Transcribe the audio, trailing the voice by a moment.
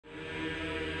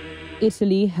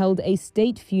Italy held a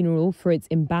state funeral for its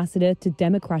ambassador to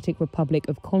Democratic Republic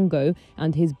of Congo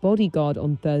and his bodyguard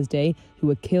on Thursday, who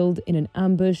were killed in an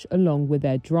ambush along with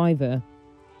their driver.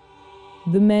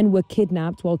 The men were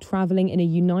kidnapped while traveling in a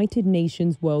United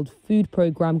Nations World Food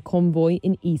Programme convoy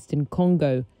in eastern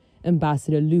Congo.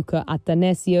 Ambassador Luca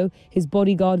Attanasio, his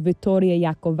bodyguard Vittoria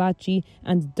Iacovacci,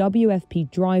 and WFP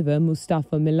driver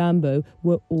Mustafa Milambo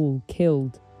were all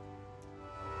killed.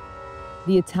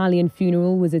 The Italian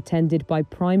funeral was attended by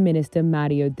Prime Minister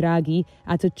Mario Draghi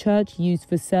at a church used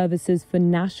for services for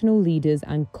national leaders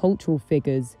and cultural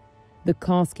figures. The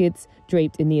caskets,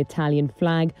 draped in the Italian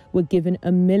flag, were given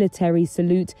a military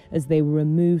salute as they were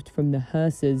removed from the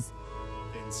hearses.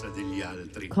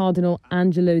 Cardinal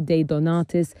Angelo De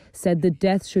Donatis said the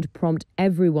death should prompt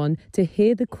everyone to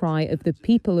hear the cry of the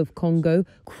people of Congo,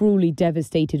 cruelly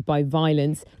devastated by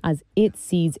violence, as it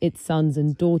sees its sons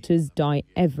and daughters die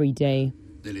every day.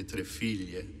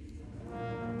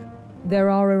 There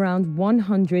are around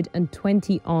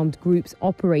 120 armed groups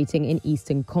operating in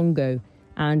eastern Congo,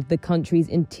 and the country's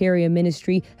interior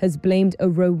ministry has blamed a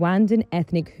Rwandan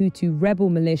ethnic Hutu rebel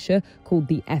militia called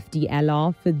the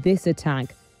FDLR for this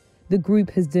attack. The group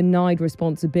has denied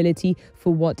responsibility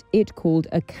for what it called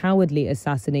a cowardly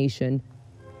assassination.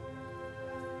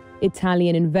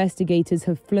 Italian investigators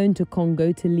have flown to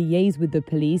Congo to liaise with the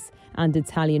police, and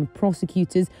Italian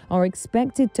prosecutors are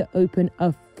expected to open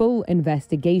a full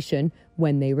investigation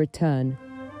when they return.